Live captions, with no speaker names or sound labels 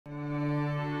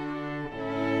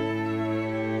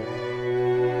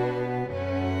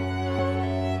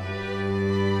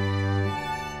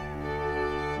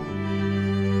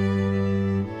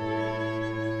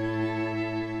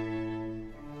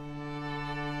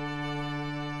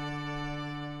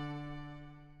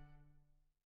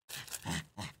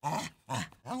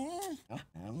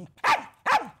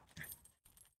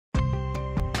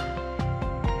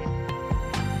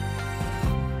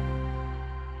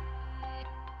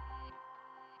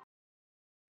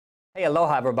Hey,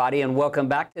 aloha, everybody, and welcome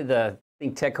back to the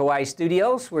ThinkTech Hawaii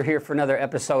studios. We're here for another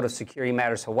episode of Security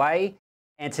Matters Hawaii.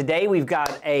 And today we've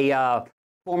got a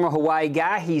former Hawaii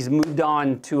guy. He's moved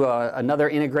on to another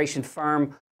integration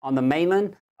firm on the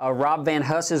mainland. Rob Van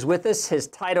Huss is with us. His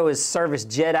title is Service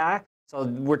Jedi. So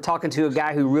we're talking to a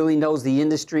guy who really knows the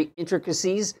industry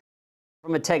intricacies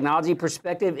from a technology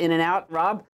perspective, in and out.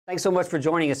 Rob, thanks so much for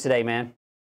joining us today, man.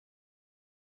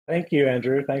 Thank you,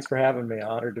 Andrew. Thanks for having me.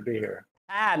 Honored to be here.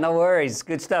 No worries.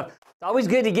 Good stuff. It's always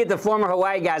good to get the former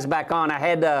Hawaii guys back on. I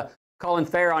had Colin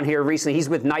Fair on here recently. He's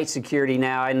with Night Security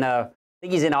now, and I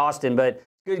think he's in Austin. But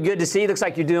good to see you. Looks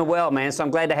like you're doing well, man. So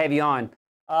I'm glad to have you on.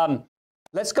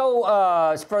 Let's go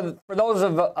for those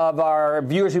of our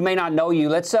viewers who may not know you.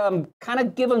 Let's kind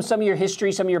of give them some of your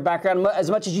history, some of your background, as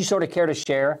much as you sort of care to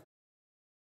share.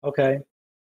 Okay.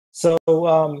 So,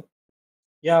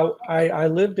 yeah, I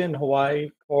lived in Hawaii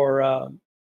for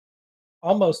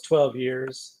almost 12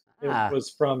 years. It was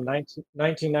from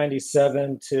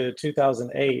 1997 to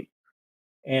 2008,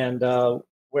 and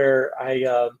where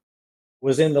I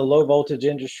was in the low voltage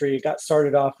industry. Got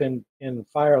started off in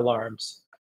fire alarms,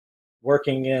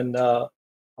 working in a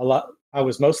lot. I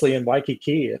was mostly in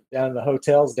Waikiki, down in the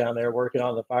hotels down there, working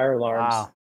on the fire alarms.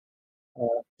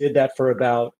 Wow. Did that for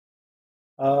about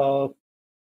 4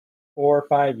 or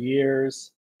 5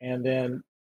 years, and then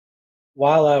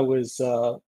while I was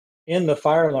in the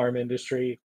fire alarm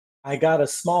industry, I got a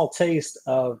small taste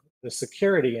of the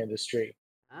security industry.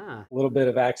 A little bit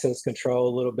of access control,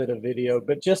 a little bit of video,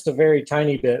 but just a very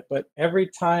tiny bit. But every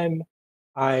time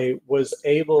I was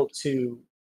able to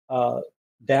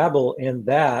dabble in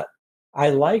that, I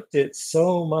liked it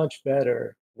so much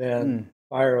better than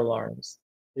fire alarms.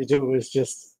 It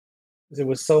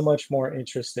was so much more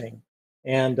interesting.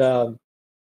 And I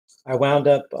wound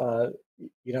up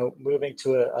moving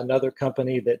to another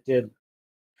company that did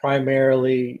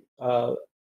primarily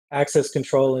access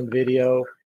control and video.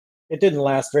 It didn't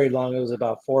last very long. It was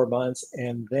about 4 months,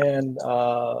 and then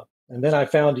I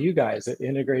found you guys at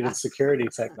Integrated Security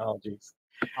Technologies.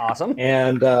 Awesome.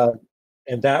 And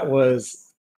that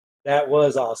was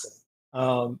awesome.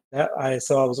 So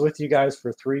I was with you guys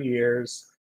for 3 years,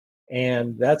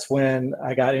 and that's when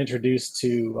I got introduced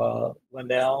to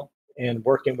Linnell and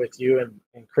working with you and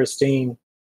Christine,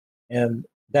 and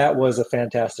that was a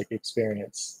fantastic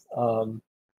experience.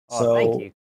 Thank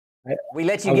you. We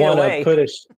let you I get want away. to put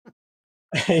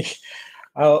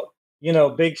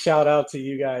big shout out to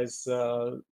you guys.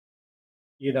 I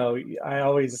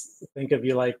always think of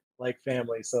you like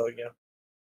family. So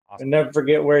Awesome. I never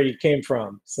forget where you came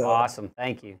from. So Awesome.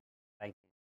 Thank you. Thank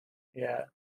you. Yeah,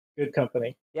 good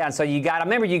company. Yeah, and so I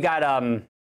remember you got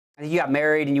I think you got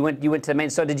married and you went to Maine.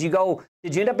 So did you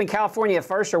end up in California at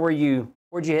first, or where'd you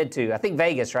head to? I think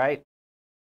Vegas, right?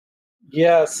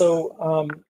 Yeah, so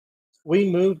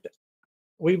we moved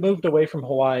away from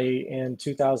Hawaii in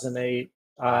 2008.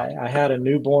 I had a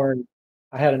newborn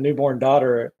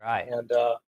daughter, Right. and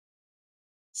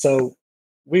so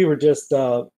we were just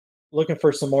looking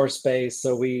for some more space.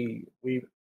 So we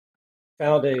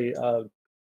found a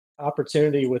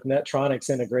opportunity with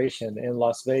Netronics Integration in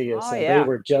Las Vegas, Oh, and yeah. they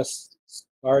were just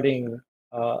starting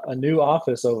a new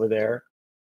office over there.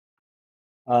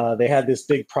 They had this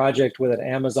big project with an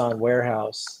Amazon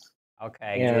warehouse.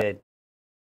 Okay, good.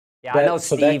 Yeah, I know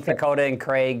Steve, Dakota, and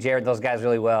Craig, Jared, those guys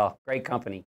really well. Great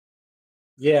company.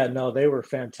 Yeah, no, they were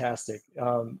fantastic.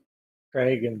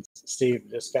 Craig and Steve,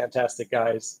 just fantastic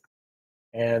guys.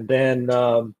 And then,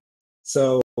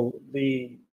 so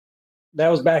that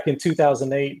was back in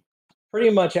 2008, pretty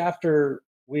much after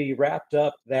we wrapped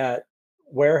up that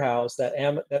warehouse,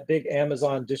 that big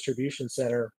Amazon distribution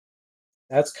center.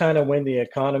 That's kind of when the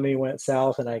economy went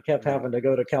south, and I kept having to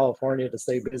go to California to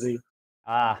stay busy.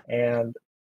 And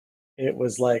it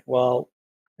was like, well,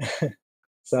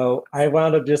 so I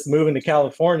wound up just moving to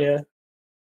California,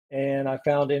 and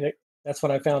that's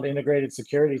when I found Integrated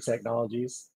Security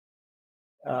Technologies.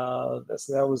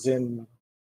 That was in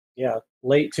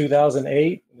late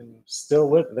 2008, and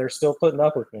they're still putting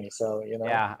up with me. So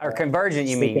Yeah, or Convergent,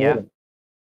 you mean? Yeah.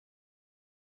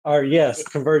 Or yes,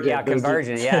 Convergent. Yeah,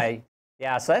 Convergent. Yeah,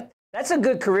 yeah. So that's a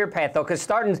good career path though, because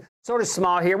starting sort of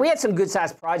small here, we had some good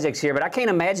sized projects here, but I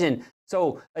can't imagine.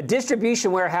 So a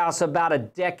distribution warehouse about a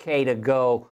decade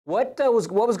ago. What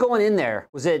was going in there?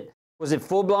 Was it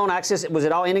full blown access? Was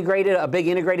it all integrated? A big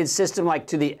integrated system like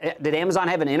did Amazon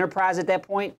have an enterprise at that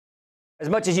point? As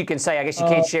much as you can say, I guess you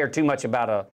can't share too much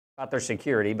about their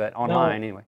security, but online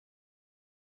anyway.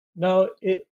 No,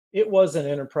 it was an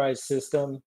enterprise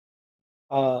system.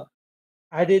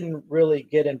 I didn't really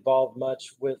get involved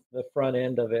much with the front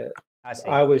end of it. I see.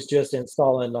 I was just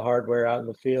installing the hardware out in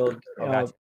the field. Oh,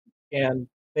 gotcha. and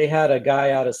they had a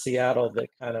guy out of Seattle that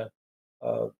kind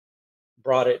of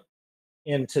brought it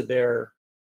into their,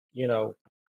 you know,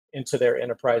 into their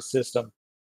enterprise system.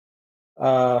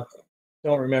 Uh,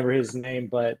 don't remember his name,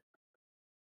 but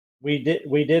we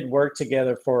did work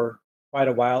together for quite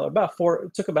a while.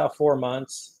 It took about 4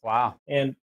 months, Wow.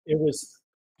 and it was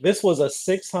this was a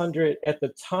 600 at the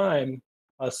time,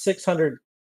 a 600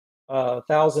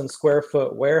 thousand square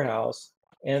foot warehouse,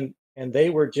 and they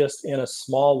were just in a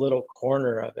small little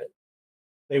corner of it.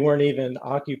 They weren't even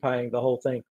occupying the whole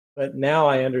thing. But now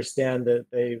I understand that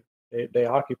they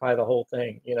occupy the whole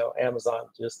thing. You know, Amazon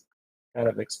just kind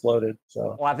of exploded.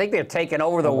 So Well, I think they're taking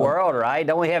over the um, world, right?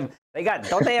 Don't they have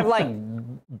like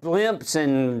blimps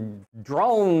and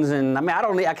drones? And I mean,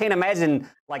 I can't imagine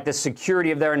like the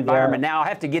security of their yeah, environment. Now I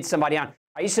have to get somebody on.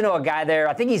 I used to know a guy there.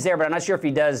 I think he's there, but I'm not sure if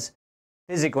he does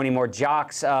physical anymore.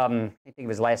 Jocks, I can't think of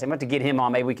his last name. I have to get him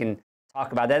on. Maybe we can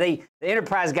talk about that. The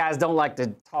enterprise guys don't like to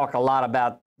talk a lot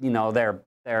about, you know, their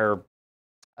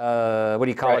what do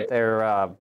you call it? right.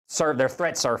 Their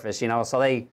threat surface, you know. So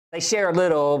they share a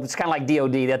little. It's kind of like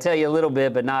DoD. They'll tell you a little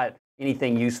bit, but not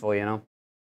anything useful, you know.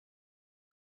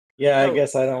 Yeah, I So,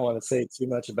 guess I don't want to say too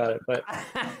much about it, but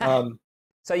um,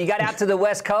 so you got out to the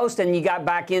West Coast and you got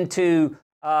back into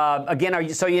again.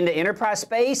 So you into enterprise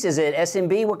space? Is it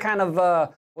SMB? What kind of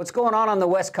what's going on the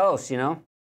West Coast? You know.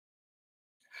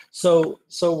 so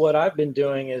what I've been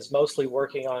doing is mostly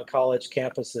working on college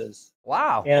campuses,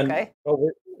 Wow. and Okay. but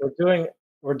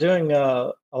we're doing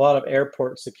a lot of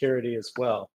airport security as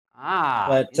well. Ah,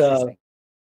 But interesting.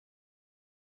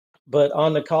 but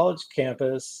on the college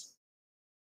campus,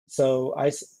 so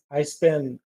I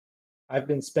spend I've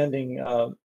been spending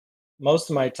most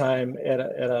of my time at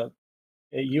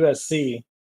USC,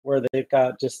 where they've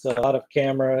got just a lot of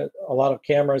cameras,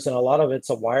 and a lot of it's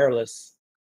a wireless.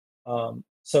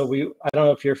 So I don't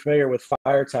know if you're familiar with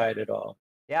FireTide at all,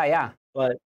 Yeah, yeah.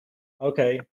 but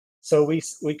okay. So we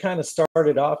kind of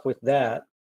started off with that,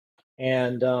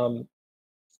 and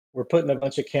we're putting a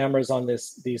bunch of cameras on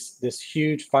this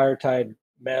huge FireTide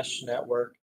mesh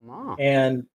network, Oh,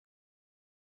 and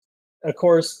of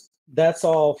course that's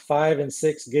all 5 and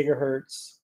 6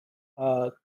 gigahertz, uh,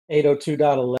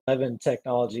 802.11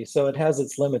 technology. So it has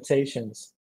its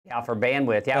limitations. yeah. For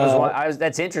bandwidth. Yeah, Uh,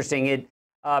 That's interesting.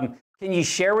 Can you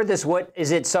share with us what is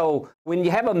it? So when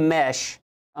you have a mesh,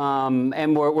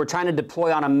 and we're trying to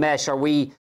deploy on a mesh,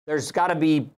 there's got to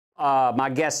be, my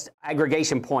guess,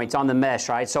 aggregation points on the mesh,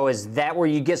 right? So is that where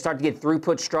you start to get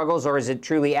throughput struggles, or is it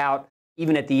truly out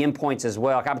even at the endpoints as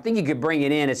well? I think you could bring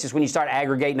it in. It's just when you start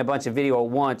aggregating a bunch of video at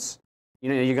once, you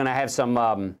know, you're going to have some,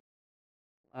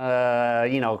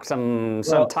 you know, some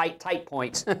well, tight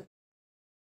points.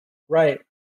 right.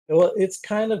 Well, it's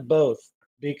kind of both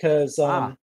because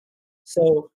Ah,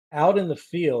 so out in the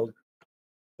field,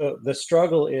 the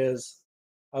struggle is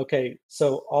okay.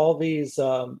 So all these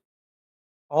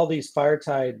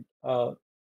FireTide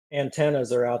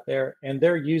antennas are out there, and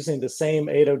they're using the same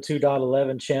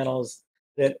 802.11 channels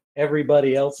that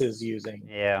everybody else is using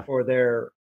yeah. for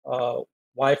their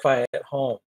Wi-Fi at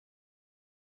home.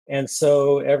 And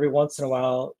so every once in a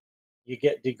while, you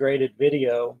get degraded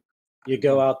video. You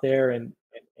go Mm, out there and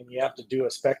you have to do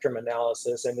a spectrum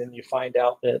analysis, and then you find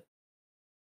out that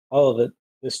oh, that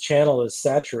this channel is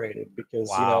saturated because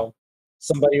wow.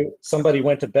 somebody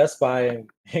went to Best Buy and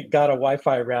got a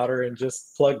Wi-Fi router and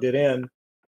just plugged it in,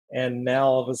 and now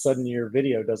all of a sudden your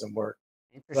video doesn't work.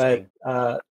 But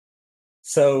Interesting.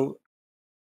 so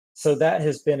so that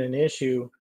has been an issue.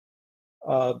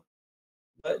 Uh,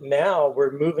 but now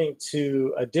we're moving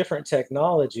to a different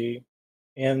technology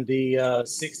in the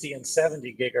 60 and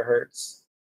 70 gigahertz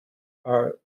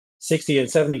or 60 and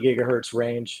 70 gigahertz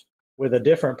range with a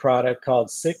different product called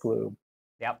Ciclu.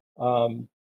 Yep. Um,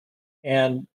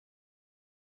 and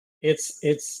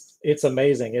it's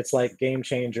amazing. It's like game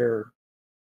changer.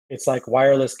 It's like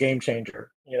wireless game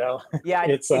changer. You know, Yeah,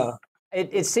 it's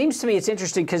it seems to me it's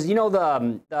interesting because you know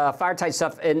the fire tight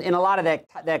stuff and a lot of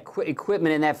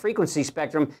equipment in that frequency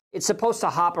spectrum, it's supposed to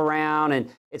hop around and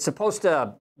it's supposed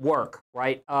to work,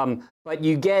 right? But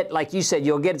you get, like you said,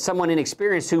 you'll get someone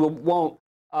inexperienced who won't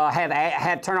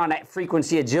have turn on that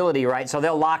frequency agility, right? So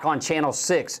they'll lock on channel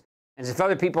 6, and if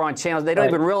other people are on channels, they don't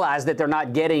right, even realize that they're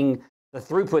not getting the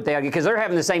throughput they are because they're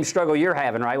having the same struggle you're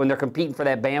having, right? When they're competing for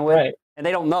that bandwidth, right, and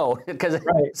they don't know because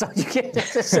right. so you get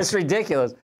it's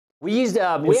ridiculous. We had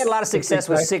a lot of It's success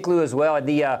with exact. Ciclu as well. At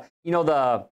the you know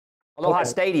the Aloha Okay.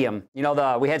 Stadium, you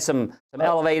know we had some Oh,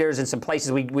 elevators and some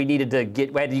places we needed to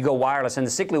get. We had to go wireless, and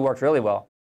the Ciclu worked really well.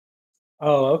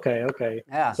 oh, okay, okay.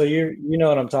 Yeah. So you know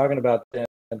what I'm talking about then.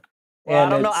 Well, I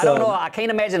And don't know. it's I don't know. I can't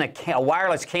imagine a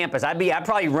wireless campus. I'd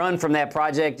probably run from that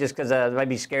project just because I'd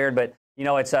be scared. But you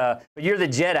know, but you're the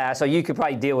Jedi, so you could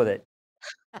probably deal with it.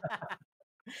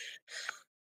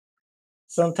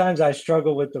 sometimes I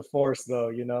struggle with the force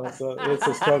though, so it's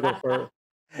a struggle for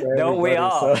Don't we everybody.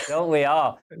 So all? Don't we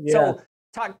all? yeah.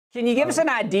 So, can you give us um,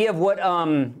 an idea of what,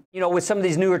 with some of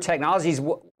these newer technologies,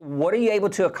 what are you able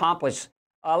to accomplish?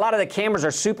 A lot of the cameras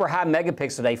are super high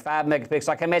megapixel today, 5 megapixels.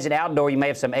 I can imagine outdoor you may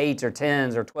have some 8s or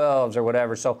 10s or 12s or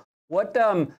whatever. So, what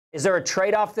is there a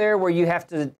trade-off there where you have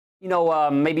to,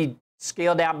 maybe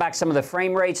scale down back some of the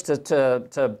frame rates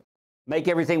to make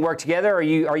everything work together? Or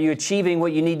are you achieving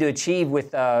what you need to achieve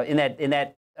with in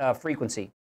that frequency?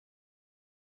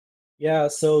 yeah,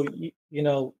 so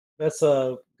that's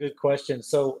a good question.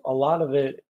 So a lot of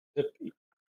it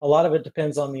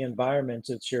depends on the environment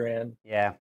that you're in,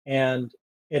 Yeah. and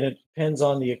it depends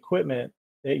on the equipment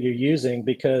that you're using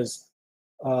because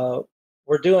uh,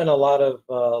 we're doing a lot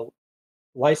of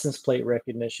license plate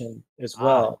recognition as Ah,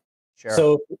 well. sure.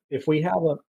 So if we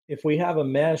have a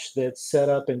mesh that's set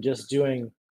up and just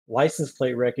doing license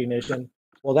plate recognition,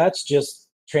 well, that's just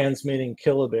transmitting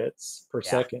kilobits per Yeah.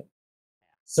 second.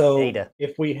 So Data.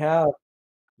 if we have,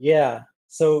 yeah,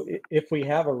 so if we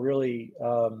have a really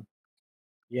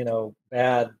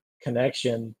bad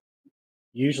connection,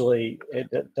 usually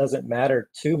doesn't matter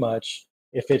too much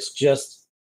if it's just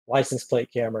license plate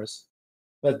cameras.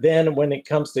 But then when it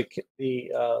comes to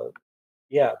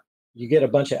yeah, you get a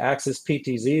bunch of Axis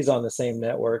PTZs on the same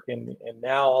network, and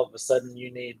now all of a sudden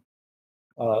you need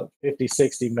 50,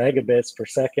 60 megabits per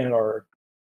second, or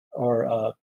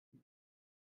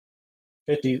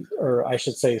 50, or I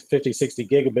should say 50, 60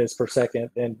 gigabits per second.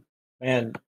 Then,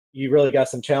 man, you really got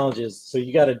some challenges. So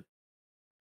you got to,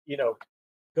 you know,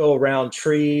 go around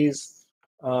trees.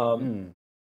 Um, Mm,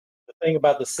 the thing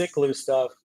about the Ciclu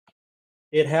stuff,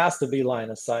 it has to be line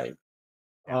of sight.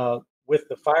 yeah. With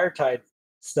the fire-tied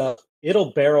stuff,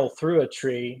 it'll barrel through a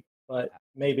tree, but Yeah.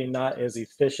 maybe not as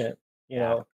efficient, you Yeah.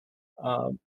 know.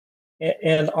 Um,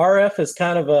 and RF is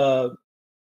kind of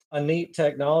a neat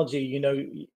technology.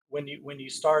 When you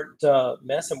start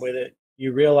messing with it,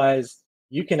 you realize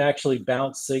you can actually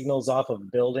bounce signals off of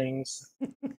buildings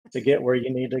to get where you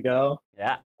need to go.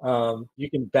 Yeah. You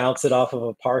can bounce it off of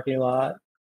a parking lot,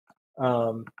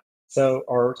 um,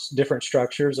 or different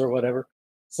structures or whatever.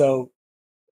 So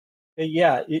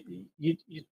yeah, you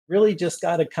really just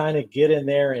got to kind of get in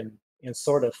there and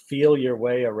sort of feel your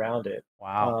way around it,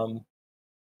 Wow. um,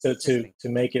 to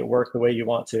Interesting. make it work the way you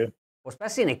want to. Well,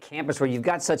 especially in a campus where you've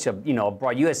got such a,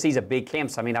 broad, USC is a big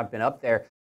campus. I mean, I've been up there.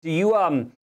 Do you,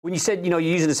 when you said, you're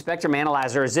using a spectrum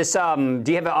analyzer, is this, do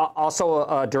you have also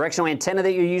a directional antenna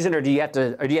that you're using, or do you have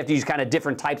to use kind of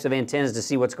different types of antennas to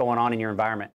see what's going on in your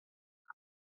environment?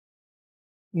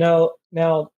 No,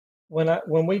 now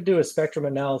when we do a spectrum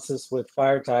analysis with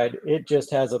FireTide, it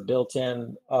just has a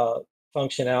built-in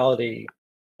functionality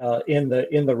in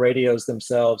the radios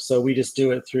themselves. So we just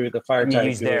do it through the And you FireTide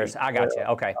use theirs. GUI. I got you.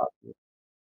 Okay.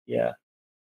 Yeah.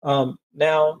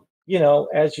 Now,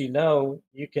 as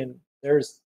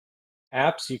there's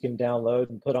apps you can download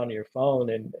and put on your phone,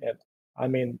 and I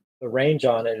mean the range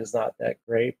on it is not that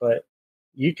great, but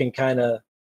you can kind of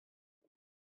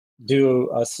do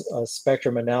a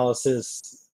spectrum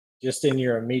analysis just in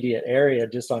your immediate area,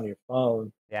 just on your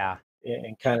phone, Yeah.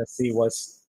 and kind of see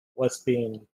what's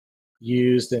being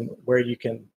used and where you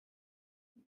can,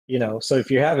 so if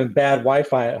you're having bad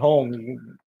Wi-Fi at home, you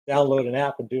can download an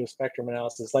app and do a spectrum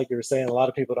analysis. Like you were saying, a lot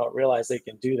of people don't realize they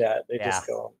can do that. They Yeah. just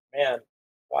go, man,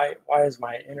 why is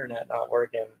my internet not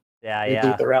working? Yeah. Reboot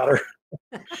Yeah. the router.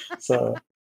 So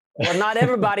Well, not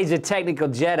everybody's a technical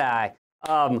Jedi.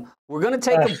 We're going to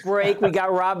take a break. We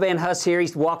got Rob Van Huss here.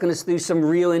 He's walking us through some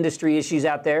real industry issues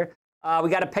out there. We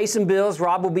got to pay some bills.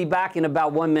 Rob will be back in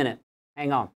about 1 minute.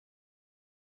 Hang on.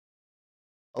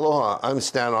 Aloha, I'm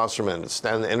Stan Osserman,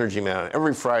 Stan the Energy Man,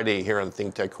 every Friday here on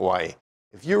ThinkTech Hawaii.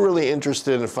 If you're really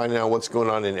interested in finding out what's going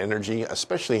on in energy,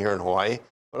 especially here in Hawaii,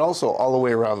 but also all the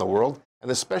way around the world,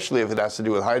 and especially if it has to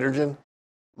do with hydrogen,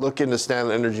 look into Stan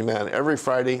the Energy Man every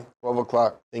Friday, 12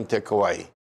 o'clock, ThinkTech Hawaii.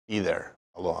 Be there.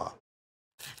 Aloha.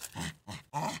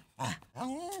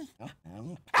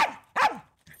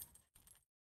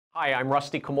 Hi, I'm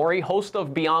Rusty Komori, host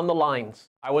of Beyond the Lines.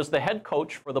 I was the head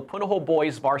coach for the Punahou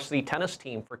boys varsity tennis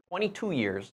team for 22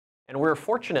 years, and we were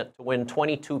fortunate to win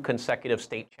 22 consecutive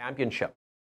state championships.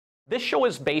 This show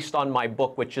is based on my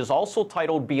book, which is also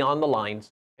titled Beyond the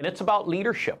Lines, and it's about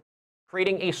leadership,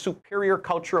 creating a superior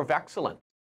culture of excellence,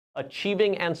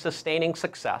 achieving and sustaining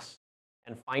success,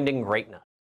 and finding greatness.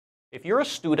 If you're a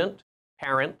student,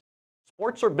 parent,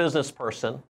 sports or business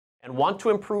person, and want to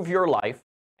improve your life,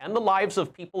 and the lives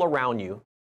of people around you,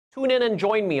 tune in and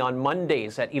join me on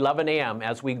Mondays at 11 a.m.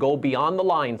 as we go beyond the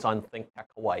lines on ThinkTech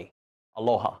Hawaii.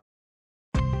 Aloha.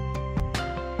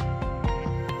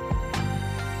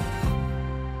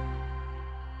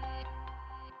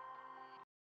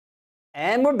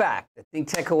 And we're back. The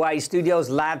ThinkTech Hawaii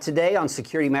studios live today on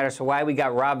Security Matters Hawaii. We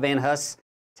got Rob Van Huss,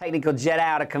 technical jet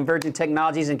out of Convergent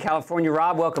Technologies in California.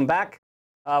 Rob, welcome back.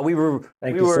 We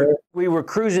were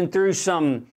cruising through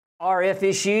some RF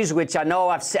issues, which I know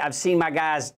I've seen my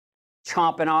guys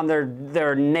chomping on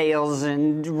their nails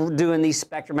and doing these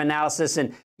spectrum analysis.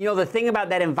 And you know, the thing about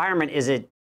that environment is it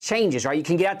changes, right? You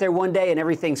can get out there one day and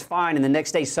everything's fine, and the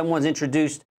next day someone's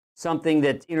introduced something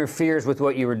that interferes with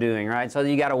what you were doing, right? So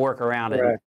you got to work around it.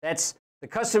 Right. That's the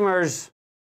customers.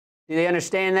 Do they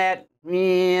understand that?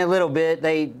 Yeah, a little bit.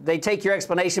 They take your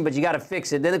explanation, but you got to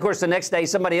fix it. Then of course the next day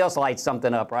somebody else lights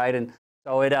something up, right? And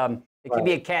so it can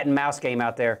be a cat and mouse game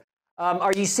out there.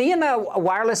 Are you seeing a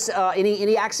wireless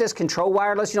any access control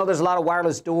wireless? You know, there's a lot of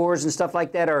wireless doors and stuff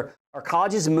like that. Are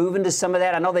colleges moving to some of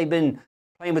that? I know they've been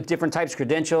playing with different types of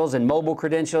credentials and mobile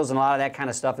credentials and a lot of that kind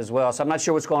of stuff as well. So I'm not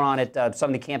sure what's going on at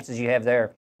some of the campuses you have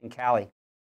there in Cali.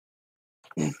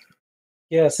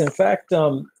 Yes, in fact,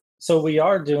 so we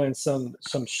are doing some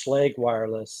Schlage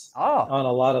wireless on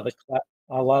a lot of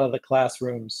the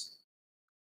classrooms,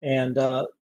 and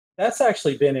that's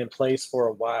actually been in place for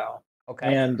a while.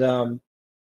 Okay. And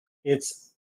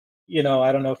it's, you know,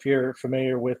 I don't know if you're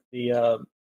familiar with the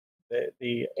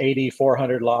AD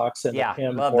 400 locks and the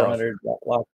PIM 400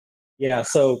 locks. Yeah,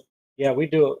 so yeah, we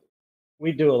do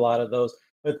a lot of those,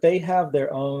 but they have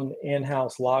their own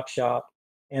in-house lock shop,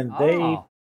 and they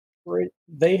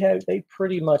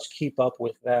pretty much keep up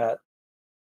with that.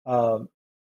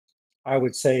 I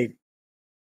would say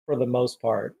for the most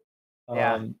part.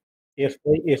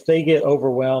 If they get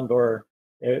overwhelmed or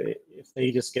if they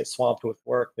just get swamped with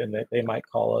work, then they might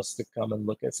call us to come and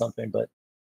look at something. But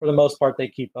for the most part, they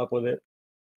keep up with it.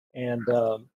 And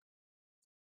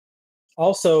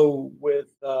also with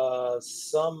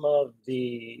some of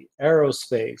the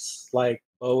aerospace, like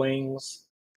Boeing's,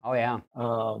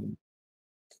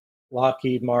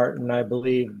 Lockheed Martin, I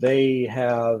believe they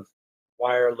have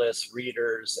wireless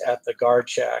readers at the guard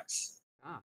shacks,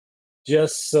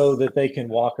 just so that they can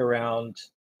walk around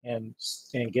and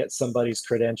get somebody's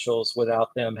credentials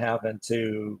without them having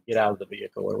to get out of the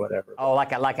vehicle or whatever. Oh,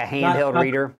 like a handheld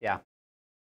reader? Yeah.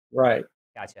 Right.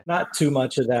 Gotcha. Not too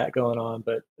much of that going on,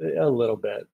 but a little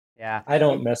bit. Yeah. I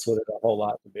don't mess with it a whole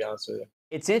lot, to be honest with you.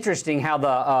 It's interesting how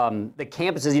the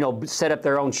campuses, you know, set up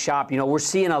their own shop. You know, we're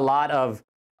seeing a lot of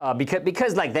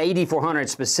because like the AD 400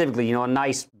 specifically, you know, a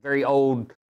nice, very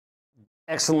old,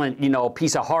 excellent, you know,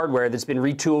 piece of hardware that's been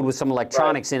retooled with some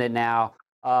electronics in it now.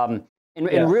 And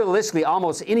realistically,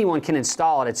 almost anyone can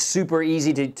install it. It's super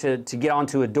easy to get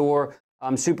onto a door,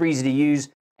 super easy to use.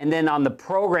 And then on the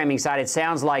programming side, it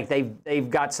sounds like they've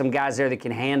got some guys there that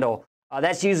can handle.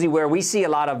 That's usually where we see a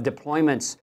lot of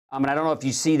deployments. And I don't know if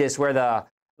you see this, where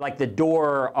the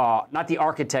door, not the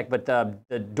architect, but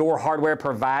the door hardware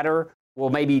provider will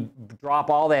maybe drop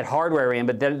all that hardware in,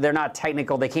 but they're not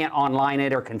technical. They can't online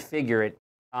it or configure it.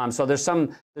 So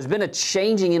there's been a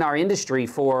changing in our industry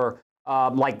for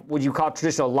like what you call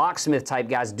traditional locksmith type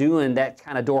guys doing that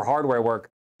kind of door hardware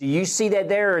work. Do you see that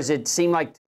there, or does it seem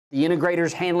like the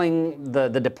integrators handling the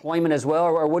deployment as well,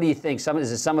 or what do you think?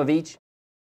 Is it some of each?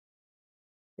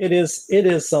 It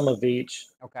is some of each.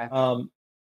 Okay.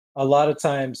 A lot of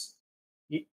times,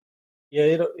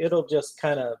 it'll just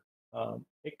kind of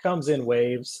it comes in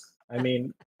waves. I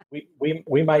mean,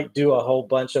 we might do a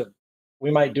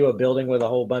building with a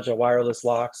whole bunch of wireless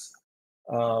locks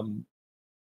for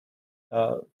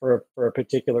a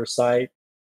particular site,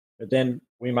 but then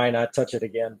we might not touch it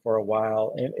again for a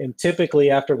while. And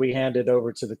typically after we hand it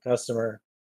over to the customer,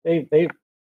 they've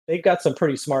got some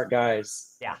pretty smart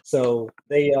guys. Yeah. So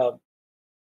they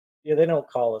don't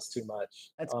call us too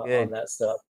much on that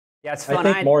stuff. Yeah, it's fun.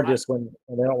 I think more just when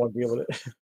they don't want to deal with it.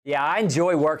 Yeah, I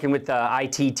enjoy working with the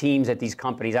IT teams at these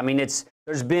companies. I mean,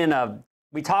 there's been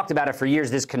we talked about it for years,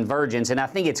 this convergence, and I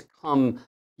think it's come,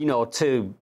 you know,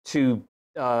 to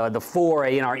the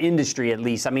foray in our industry at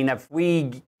least. I mean, if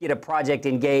we get a project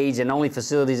engaged and only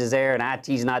facilities is there and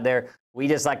IT's not there, we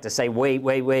just like to say,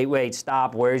 wait,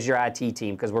 stop. Where's your IT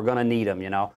team? Because we're going to need them,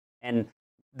 you know. And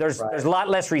there's a lot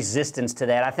less resistance to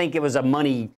that. I think it was a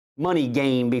money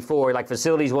game before, like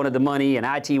facilities wanted the money and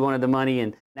IT wanted the money,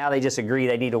 and now they just agree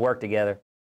they need to work together.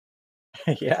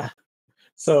 Yeah.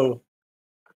 So,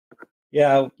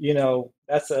 yeah, you know,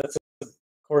 that's of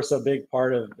course a big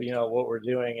part of, you know, what we're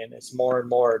doing, and it's more and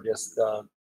more just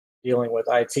dealing with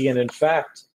IT. And in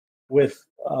fact, with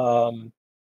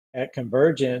at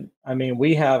Convergent, I mean,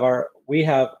 we have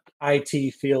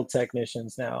IT field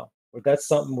technicians now, but that's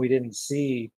something we didn't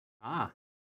see Ah,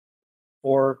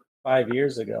 4 or 5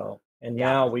 years ago. And yeah,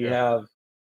 now for we sure. have,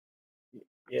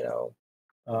 you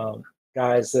know,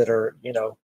 guys that are,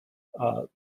 uh,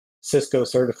 Cisco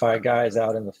certified guys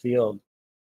out in the field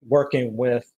working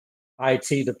with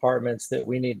IT departments that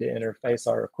we need to interface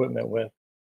our equipment with.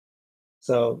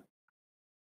 So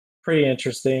pretty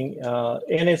interesting,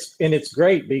 and it's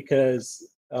great because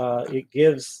it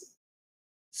gives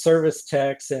service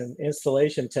techs and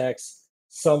installation techs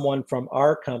someone from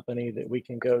our company that we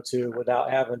can go to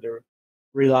without having to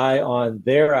rely on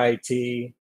their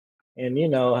IT. And you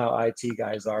know how IT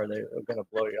guys are; they're going to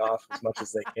blow you off as much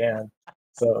as they can.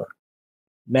 So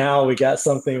now we got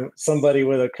somebody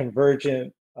with a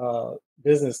Convergent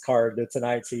business card that's an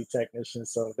IT technician,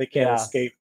 so they can't Yeah.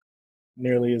 escape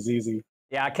nearly as easy.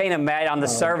 Yeah, I can't imagine on the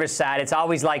Um, service side, it's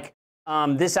always like,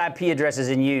 this IP address is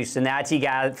in use, and the IT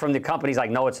guy from the company's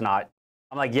like, no, it's not.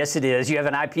 I'm like, yes, it is. You have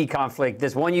an IP conflict.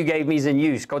 This one you gave me is in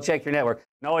use. Go check your network.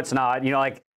 No, it's not. You know,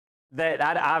 like that.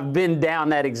 I've been down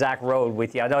that exact road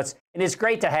with you. I know it's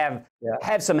great to yeah,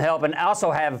 have some help, and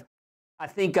also have. I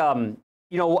think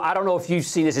you know, I don't know if you've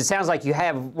seen this. It sounds like you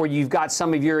have, where you've got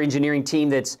some of your engineering team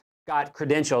that's got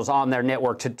credentials on their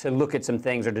network to look at some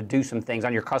things or to do some things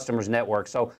on your customer's network.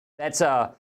 So that's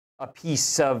a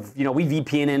piece of, you know, we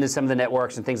VPN into some of the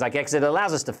networks and things like that, because it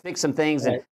allows us to fix some things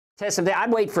and right, test some things.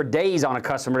 I'd wait for days on a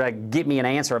customer to get me an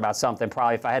answer about something,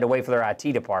 probably, if I had to wait for their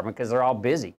IT department, because they're all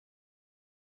busy.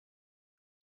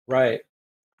 right.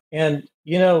 And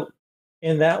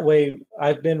in that way,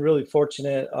 I've been really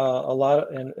fortunate.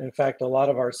 In fact, a lot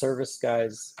of our service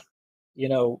guys,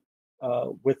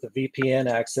 with the VPN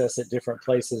access at different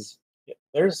places,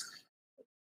 there's,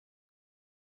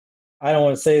 I don't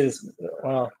want to say this,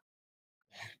 well,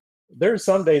 there's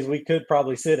some days we could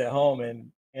probably sit at home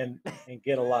and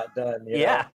get a lot done,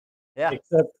 Yeah, yeah.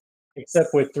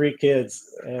 except with 3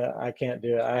 kids, I can't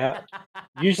do it.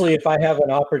 Usually if I have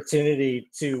an opportunity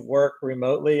to work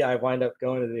remotely, I wind up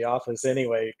going to the office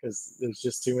anyway because there's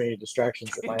just too many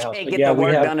distractions at You my house. can't But get yeah, the we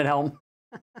work have, done at home.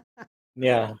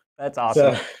 yeah. That's So, awesome.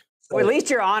 Well, at so least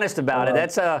you're honest about it. uh,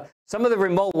 That's some of the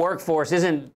remote workforce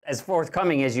isn't as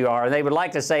forthcoming as you are. They would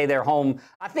like to say they're home.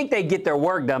 I think they get their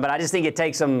work done, but I just think it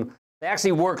takes them. They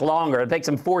actually work longer. It takes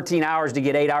them 14 hours to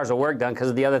get 8 hours of work done because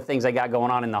of the other things they got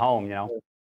going on in the home. You know.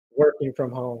 working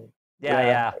from home. Yeah, Yeah,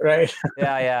 yeah, right.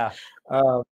 yeah, yeah.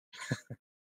 um,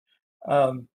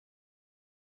 um,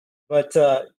 but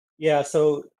yeah,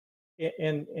 so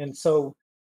and so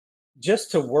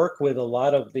just to work with a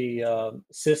lot of the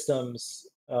systems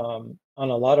on a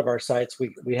lot of our sites,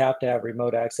 we have to have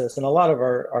remote access, and a lot of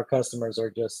our customers are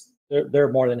just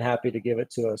they're more than happy to give it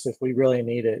to us if we really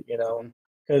need it, Mhm.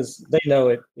 because they know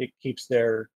it keeps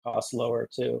their costs lower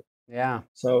too. Yeah.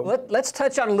 So Let's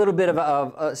touch on a little bit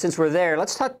of since we're there.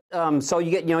 Let's talk. So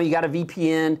you got a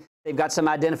VPN. They've got some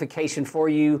identification for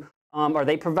you. Are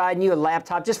they providing you a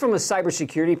laptop? Just from a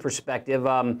cybersecurity perspective,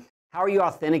 how are you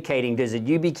authenticating? Does it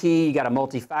YubiKey? You got a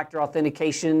multi-factor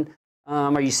authentication?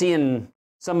 Are you seeing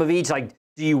some of each? Like,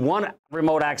 do you want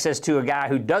remote access to a guy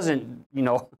who doesn't,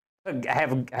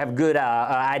 have good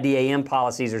IDAM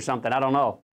policies or something? I don't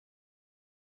know.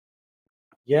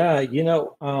 yeah,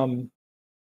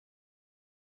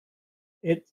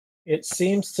 it it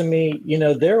seems to me,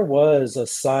 there was a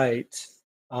site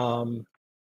um,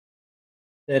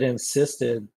 that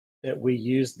insisted that we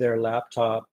used their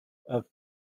laptop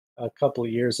a couple of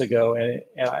years ago, and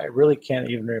I really can't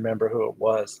even remember who it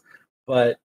was.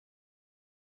 But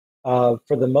for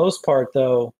the most part,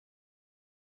 though,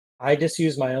 I just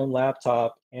use my own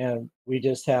laptop, and we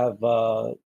just have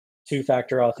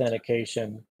two-factor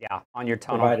authentication Yeah, on your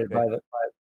tunnel. provided Good.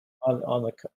 by on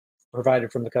the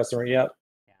provided from the customer. Yep.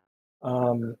 Yeah.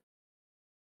 Um,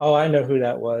 oh, I know who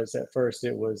that was. At first,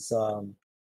 it was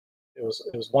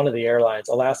one of the airlines,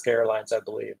 Alaska Airlines, I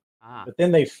believe. Ah. But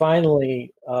then they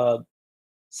finally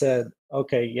said,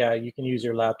 okay, yeah, you can use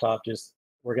your laptop. Just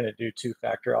we're going to do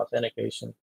two-factor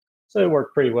authentication. So it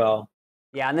worked pretty well.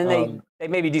 Yeah, and then Um, they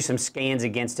maybe do some scans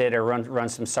against it or run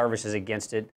some services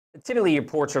against it. But typically, your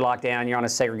ports are locked down. You're on a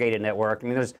segregated network. I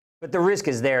mean, but the risk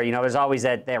is there. There's always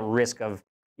that risk of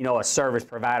a service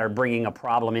provider bringing a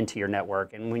problem into your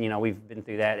network, and we've been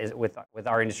through that with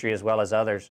our industry as well as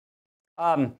others.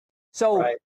 So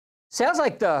right. sounds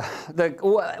like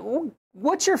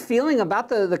what's your feeling about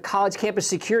the college campus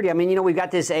security? I mean, we've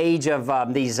got this age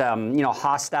of these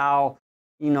hostile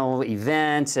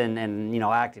events and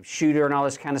active shooter and all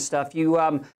this kind of stuff.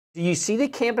 Do you see the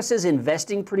campuses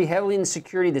investing pretty heavily in the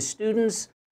security of the students?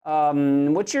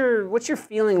 What's your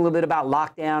feeling a little bit about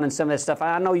lockdown and some of that stuff?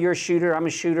 I know you're a shooter. I'm a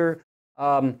shooter.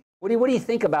 What do you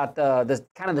think about the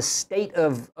kind of the state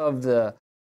of the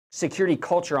security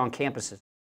culture on campuses?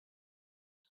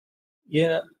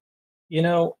 Yeah, you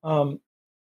know,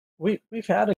 we've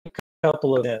had a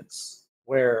couple of events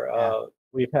where Yeah.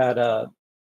 we've had a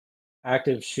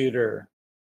active shooter,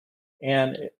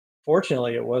 and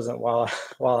fortunately, it wasn't while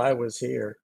while I was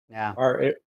here, Yeah. or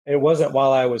it wasn't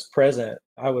while I was present.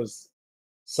 I was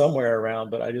somewhere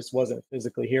around, but I just wasn't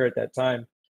physically here at that time.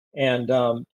 And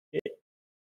um,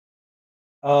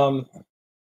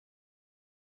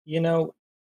 you know,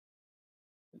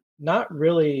 not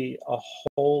really a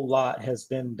whole lot has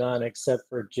been done except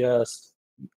for just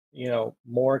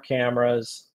more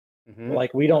cameras. Hmm.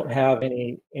 Like we don't have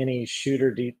any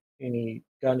any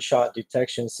gunshot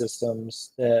detection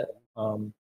systems that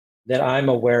I'm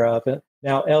aware of. And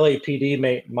now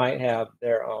LAPD might have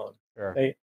their own. Sure.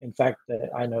 In fact,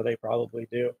 I know they probably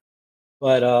do.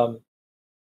 But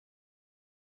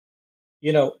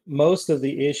most of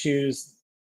the issues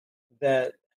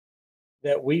that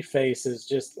we face is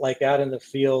just like out in the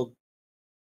field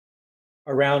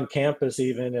around campus.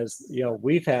 Even as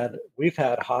we've had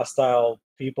hostile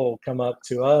people come up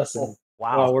to us, and Oh,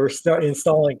 while wow. we're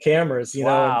installing cameras, and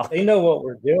Wow. they know what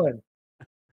we're doing.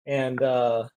 And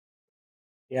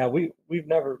yeah, we've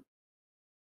never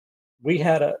we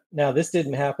had a now this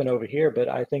didn't happen over here, but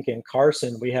I think in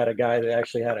Carson we had a guy that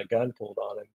actually had a gun pulled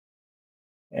on him.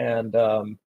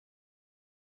 And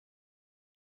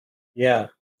yeah,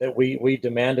 that we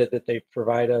demanded that they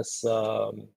provide us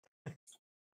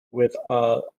with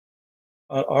an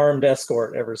armed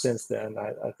escort. Ever since then,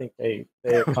 I think they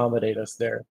accommodate us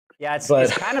there. Yeah, But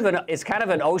it's kind of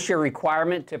an OSHA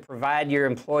requirement to provide your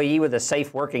employee with a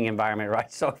safe working environment,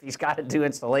 right? So if he's got to do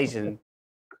installation,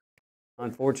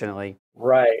 unfortunately,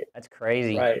 right, that's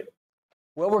crazy. right.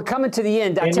 Well, we're coming to the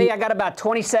end. I And tell you, I got about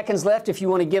 20 seconds left. If you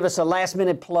want to give us a last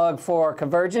minute plug for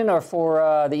Convergent or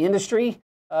for the industry,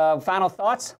 final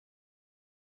thoughts?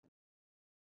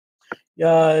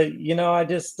 I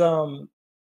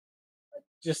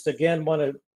just again want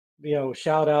to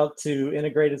shout out to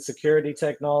Integrated Security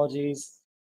Technologies,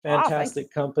 Wow, thank you.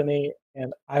 fantastic company,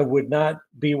 and I would not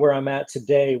be where I'm at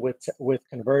today with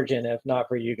Convergent if not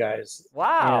for you guys.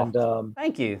 Wow, And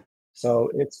thank you. so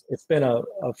it's been a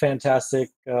fantastic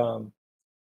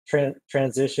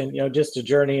transition, just a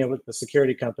journey with the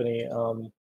security company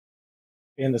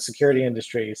in the security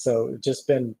industry. So it's just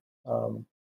been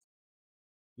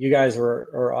you guys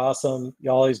are awesome.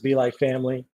 You always be like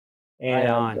family. Right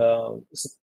And on.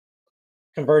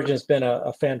 Convergent's been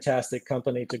a fantastic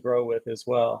company to grow with as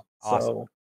well. Awesome. So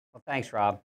Well, thanks,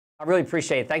 Rob. I really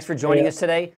appreciate it. Thanks for joining yeah, us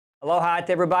today. Aloha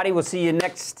to everybody. We'll see you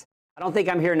next. I don't think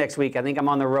I'm here next week. I think I'm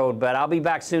on the road, but I'll be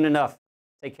back soon enough.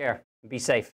 Take care and be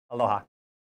safe. Aloha.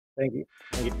 thank you.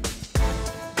 Thank you.